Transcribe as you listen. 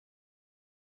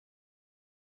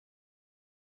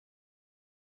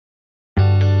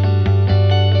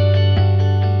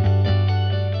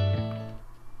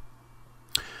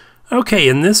Okay,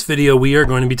 in this video we are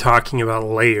going to be talking about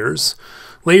layers.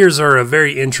 Layers are a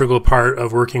very integral part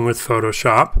of working with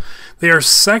Photoshop. They are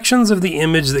sections of the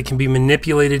image that can be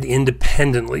manipulated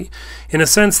independently. In a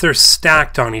sense, they're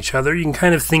stacked on each other. You can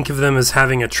kind of think of them as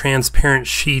having a transparent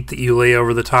sheet that you lay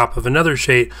over the top of another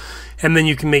sheet, and then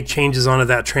you can make changes onto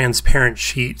that transparent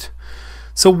sheet.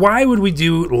 So why would we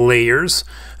do layers?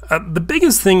 The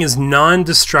biggest thing is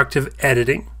non-destructive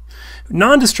editing.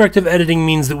 Non-destructive editing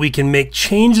means that we can make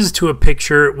changes to a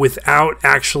picture without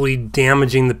actually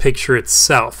damaging the picture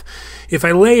itself. If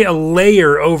I lay a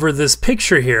layer over this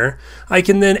picture here, I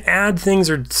can then add things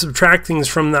or subtract things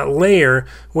from that layer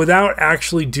without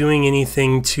actually doing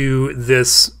anything to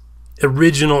this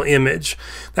original image.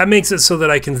 That makes it so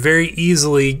that I can very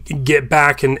easily get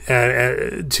back to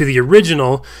the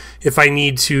original if I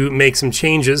need to make some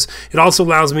changes. It also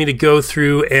allows me to go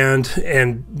through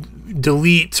and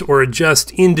delete or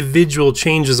adjust individual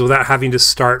changes without having to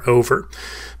start over.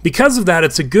 Because of that,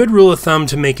 it's a good rule of thumb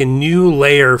to make a new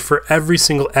layer for every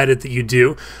single edit that you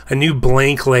do, a new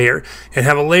blank layer, and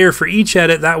have a layer for each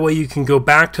edit. That way you can go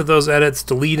back to those edits,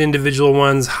 delete individual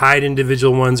ones, hide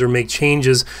individual ones, or make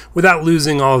changes without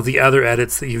losing all of the other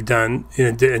edits that you've done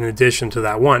in addition to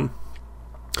that one.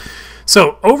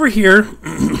 So over here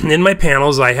in my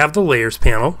panels, I have the layers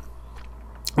panel.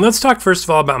 Let's talk first of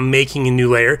all about making a new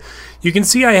layer. You can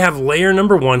see I have layer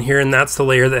number 1 here, and that's the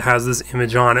layer that has this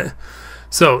image on it.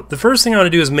 So the first thing I want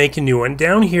to do is make a new one.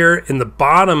 Down here in the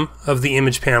bottom of the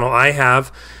image panel, I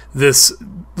have this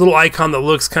little icon that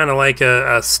looks kind of like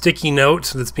a sticky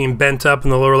note that's being bent up in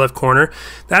the lower left corner.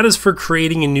 That is for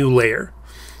creating a new layer.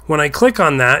 When I click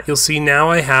on that, you'll see now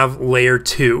I have layer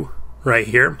 2 right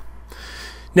here.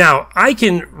 Now, I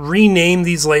can rename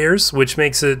these layers, which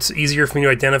makes it easier for me to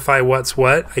identify what's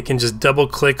what. I can just double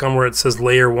click on where it says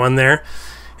layer 1 there,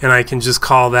 and I can just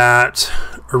call that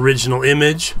original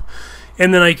image.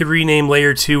 And then I could rename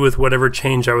layer 2 with whatever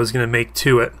change I was going to make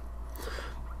to it.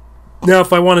 Now,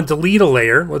 if I want to delete a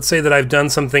layer, let's say that I've done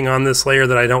something on this layer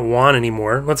that I don't want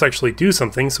anymore. Let's actually do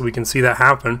something so we can see that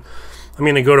happen. I'm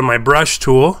going to go to my brush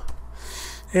tool,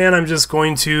 and I'm just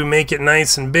going to make it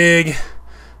nice and big.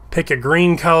 Pick a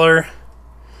green color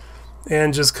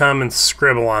and just come and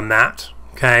scribble on that.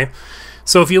 Okay,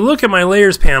 so if you look at my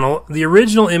layers panel, the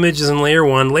original image is in layer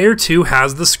 1. Layer 2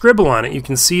 has the scribble on it. You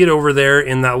can see it over there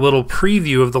in that little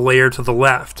preview of the layer to the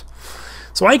left.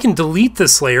 So I can delete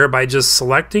this layer by just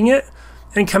selecting it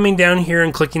and coming down here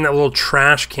and clicking that little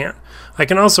trash can. I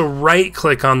can also right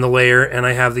click on the layer and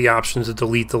I have the option to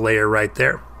delete the layer right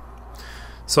there.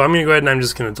 So I'm going to go ahead and I'm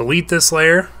just going to delete this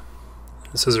layer.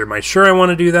 It says, am I sure I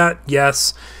want to do that?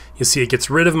 Yes. You see it gets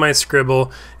rid of my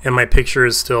scribble and my picture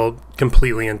is still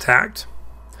completely intact.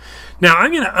 Now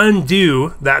I'm going to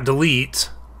undo that delete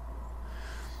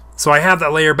so I have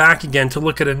that layer back again to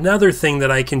look at another thing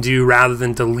that I can do rather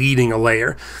than deleting a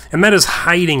layer, and that is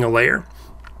hiding a layer.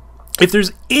 If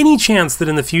there's any chance that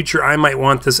in the future I might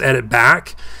want this edit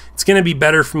back, it's going to be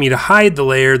better for me to hide the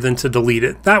layer than to delete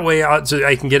it. That way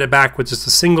I can get it back with just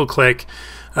a single click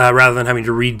rather than having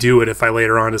to redo it if I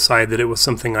later on decide that it was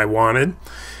something I wanted.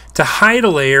 To hide a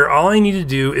layer, all I need to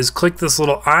do is click this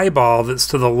little eyeball that's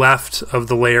to the left of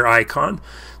the layer icon.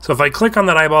 So if I click on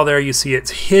that eyeball there, you see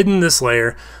it's hidden this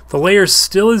layer. The layer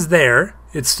still is there.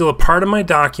 It's still a part of my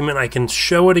document. I can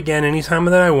show it again anytime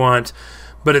that I want,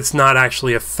 but it's not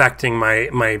actually affecting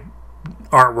my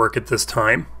artwork at this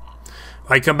time.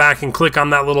 If I come back and click on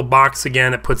that little box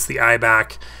again, it puts the eye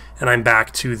back, and I'm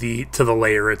back to the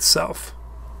layer itself.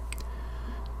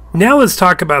 Now let's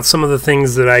talk about some of the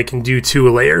things that I can do to a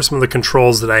layer, some of the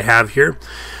controls that I have here.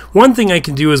 One thing I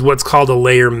can do is what's called a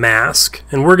layer mask,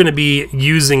 and we're going to be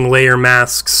using layer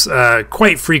masks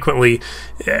quite frequently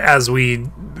as we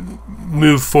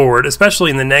move forward, especially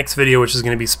in the next video, which is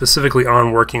going to be specifically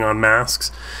on working on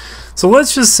masks. So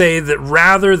let's just say that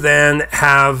rather than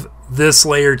have this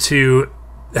layer 2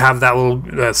 have that little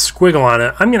squiggle on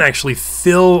it, I'm going to actually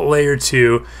fill layer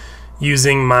 2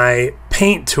 using my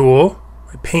paint tool,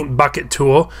 my paint bucket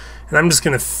tool, and I'm just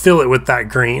going to fill it with that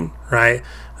green, right?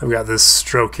 I've got this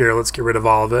stroke here. Let's get rid of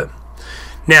all of it.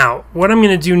 Now, what I'm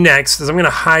going to do next is I'm going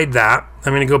to hide that.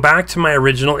 I'm going to go back to my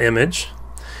original image,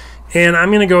 and I'm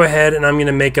going to go ahead and I'm going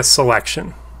to make a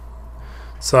selection.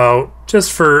 So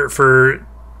just for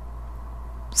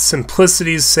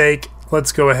simplicity's sake,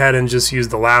 let's go ahead and just use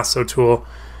the lasso tool,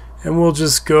 and we'll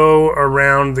just go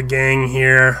around the gang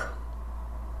here.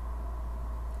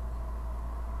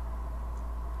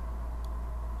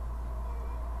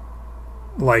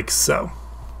 Like so.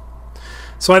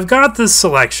 So I've got this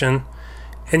selection,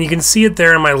 and you can see it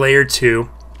there in my layer 2.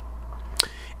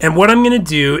 And what I'm going to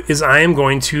do is I am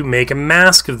going to make a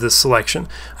mask of this selection.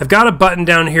 I've got a button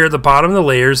down here at the bottom of the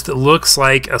layers that looks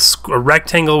like a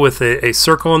rectangle with a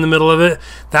circle in the middle of it.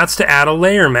 That's to add a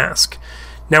layer mask.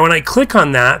 Now when I click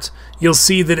on that, you'll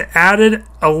see that it added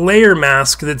a layer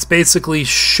mask that's basically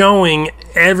showing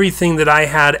everything that I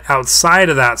had outside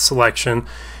of that selection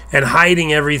and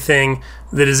hiding everything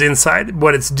that is inside.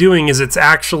 What it's doing is it's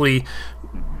actually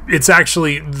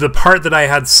the part that I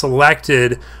had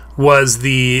selected was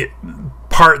the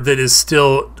part that is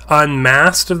still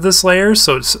unmasked of this layer,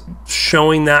 so it's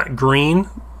showing that green,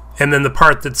 and then the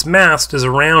part that's masked is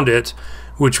around it,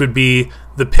 which would be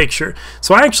the picture.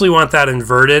 So I actually want that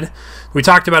inverted. We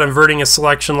talked about inverting a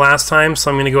selection last time,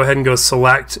 so I'm going to go ahead and go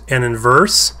select and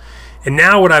inverse. And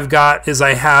now what I've got is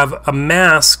I have a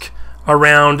mask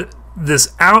around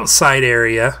this outside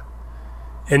area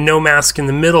and no mask in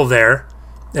the middle there.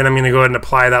 And I'm going to go ahead and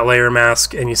apply that layer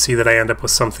mask, and you see that I end up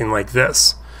with something like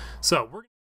this. So we're